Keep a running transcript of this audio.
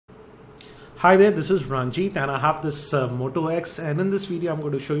Hi there, this is Ranjit and I have this Moto X, and in this video I'm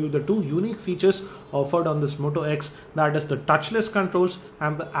going to show you the two unique features offered on this Moto X, that is the touchless controls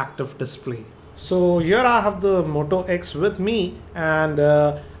and the active display. So here I have the Moto X with me, and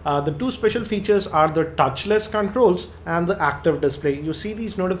the two special features are the touchless controls and the active display. You see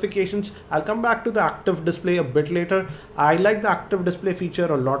these notifications. I'll come back to the active display a bit later. I like the active display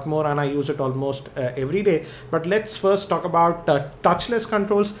feature a lot more and I use it almost every day. But let's first talk about touchless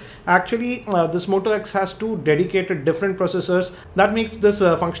controls. Actually, this Moto X has two dedicated different processors that makes this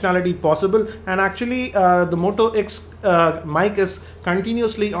functionality possible. And actually, the Moto X mic is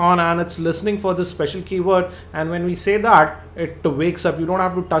continuously on and it's listening for this special keyword, and when we say that, it wakes up. You don't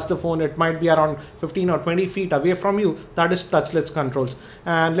have to touch the phone. It might be around 15 or 20 feet away from you. That is touchless controls.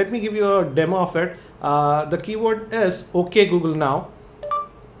 And let me give you a demo of it. The keyword is OK Google now.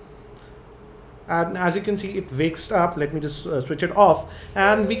 And as you can see, it wakes up. Let me just switch it off,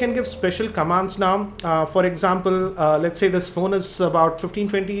 and we can give special commands now. For example, let's say this phone is about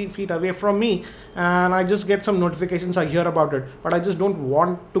 15-20 feet away from me and I just get some notifications. I hear about it, but I just don't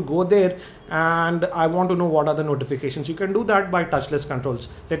want to go there and I want to know what are the notifications. You can do that by touchless controls.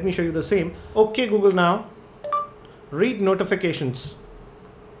 Let me show you the same. Okay Google now, read notifications.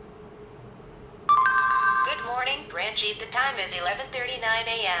 Good morning, Ranjit. The time is 11:39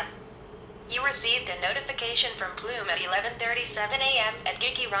 a.m. You received a notification from Plume at 11:37 a.m. at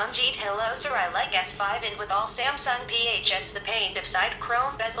Giki Ranjit. Hello sir, I like S5 and with all Samsung PHS the paint of side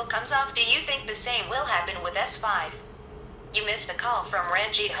chrome bezel comes off. Do you think the same will happen with S5? You missed a call from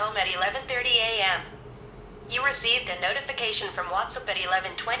Ranjit home at 11:30 a.m. You received a notification from WhatsApp at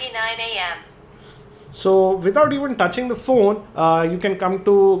 11:29 a.m. So without even touching the phone, you can come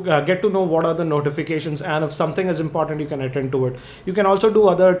to get to know what are the notifications, and if something is important, you can attend to it. You can also do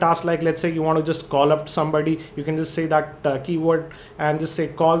other tasks, like let's say you want to just call up somebody. You can just say that keyword and just say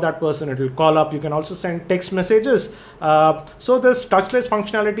call that person. It will call up. You can also send text messages. So this touchless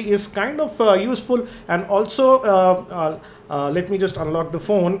functionality is kind of useful, and also let me just unlock the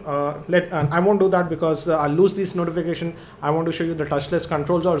phone. I won't do that because I'll lose this notification. I want to show you the touchless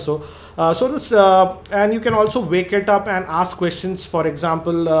controls also. And you can also wake it up and ask questions. For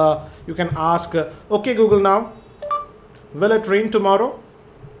example, you can ask, okay Google now, will it rain tomorrow?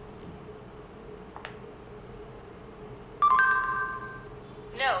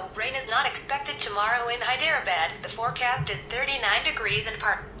 No, rain is not expected tomorrow in Hyderabad. The forecast is 39 degrees and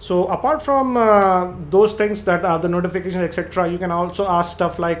part. So apart from those things that are the notifications, etc., you can also ask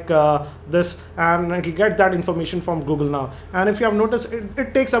stuff like this, and it will get that information from Google now. And if you have noticed,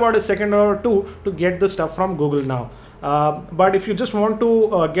 it takes about a second or two to get the stuff from Google now. But if you just want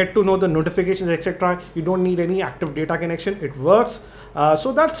to get to know the notifications, etc., you don't need any active data connection. It works.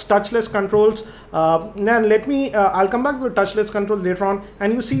 So that's touchless controls. Now let me, I'll come back to the touchless controls later on.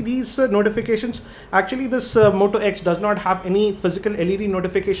 And you see these notifications. Actually, this Moto X does not have any physical LED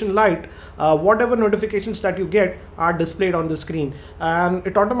notification light. Whatever notifications that you get are displayed on the screen, and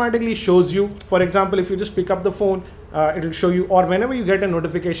it automatically shows you. For example, if you just pick up the phone, it will show you, or whenever you get a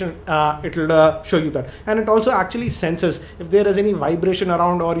notification, it will show you that. And it also actually senses if there is any vibration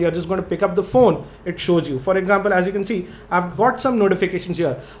around, or you're just going to pick up the phone, it shows you. For example, as you can see, I've got some notifications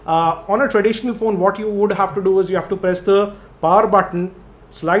here. On a traditional phone, what you would have to do is you have to press the power button,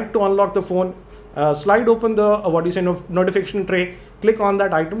 slide to unlock the phone, slide open the notification tray, click on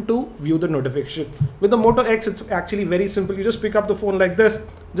that item to view the notification. With the Moto X, it's actually very simple. You just pick up the phone like this,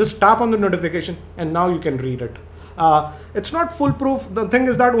 just tap on the notification, and now you can read it. It's not foolproof. The thing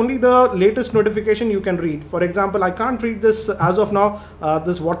is that only the latest notification you can read. For example, I can't read this as of now,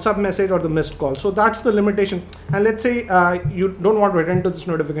 this WhatsApp message or the missed call. So that's the limitation. And let's say you don't want to attend to this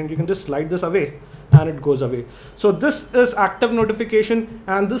notification, you can just slide this away and it goes away. So this is active notification,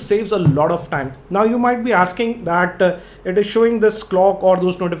 and this saves a lot of time. Now you might be asking that it is showing this clock or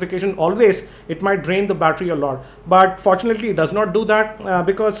those notifications always. It might drain the battery a lot, but fortunately it does not do that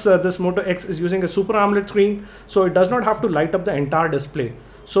because this Moto X is using a Super AMOLED screen, so it does not have to light up the entire display.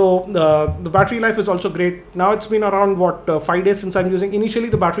 So the battery life is also great. Now it's been around 5 days since I'm using. Initially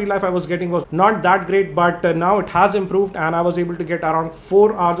the battery life I was getting was not that great, but now it has improved and I was able to get around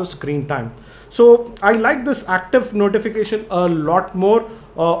 4 hours of screen time. So I like this active notification a lot more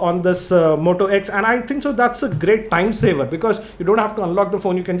on this Moto X, and I think so that's a great time saver because you don't have to unlock the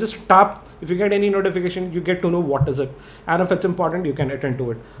phone. You can just tap. If you get any notification, you get to know what is it, and if it's important, you can attend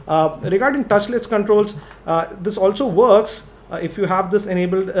to it. Regarding touchless controls, this also works. If you have this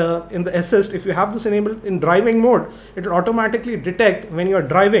enabled in the assist, if you have this enabled in driving mode, it will automatically detect when you're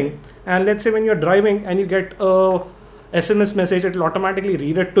driving. And let's say when you're driving and you get a SMS message, it will automatically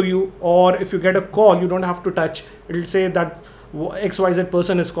read it to you. Or if you get a call, you don't have to touch. It will say that XYZ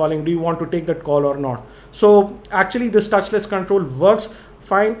person is calling, do you want to take that call or not? So actually this touchless control works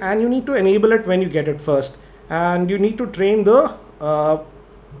fine, and you need to enable it when you get it first, and you need to train the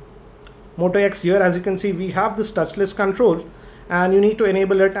Moto X. Here as you can see, we have this touchless control, and you need to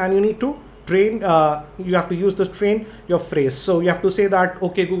enable it, and you need to train, you have to use this train your phrase. So you have to say that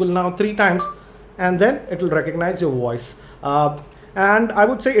okay Google now 3 times, and then it will recognize your voice. And I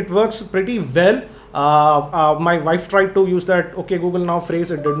would say it works pretty well. My wife tried to use that okay Google now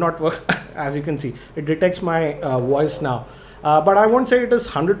phrase, it did not work. As you can see, it detects my voice now. But I won't say it is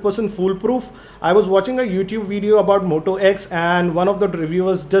 100% foolproof. I was watching a YouTube video about Moto X, and one of the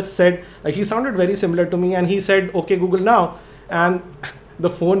reviewers just said, he sounded very similar to me, and he said okay Google now, and the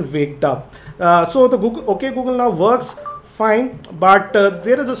phone waked up. So the okay Google now works fine, but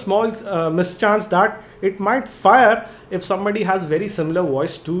there is a small mischance that it might fire if somebody has very similar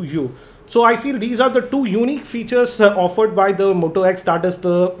voice to you. So I feel these are the 2 unique features offered by the Moto X, that is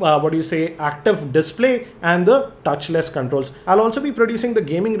the active display and the touchless controls. I'll also be producing the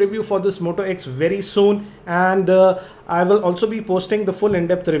gaming review for this Moto X very soon, and I will also be posting the full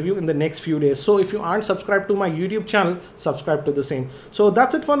in-depth review in the next few days. So if you aren't subscribed to my YouTube channel, subscribe to the same. So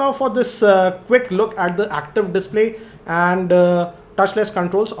that's it for now for this quick look at the active display and touchless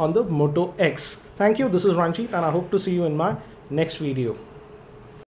controls on the Moto X. Thank you. This is Ranjit, and I hope to see you in my next video.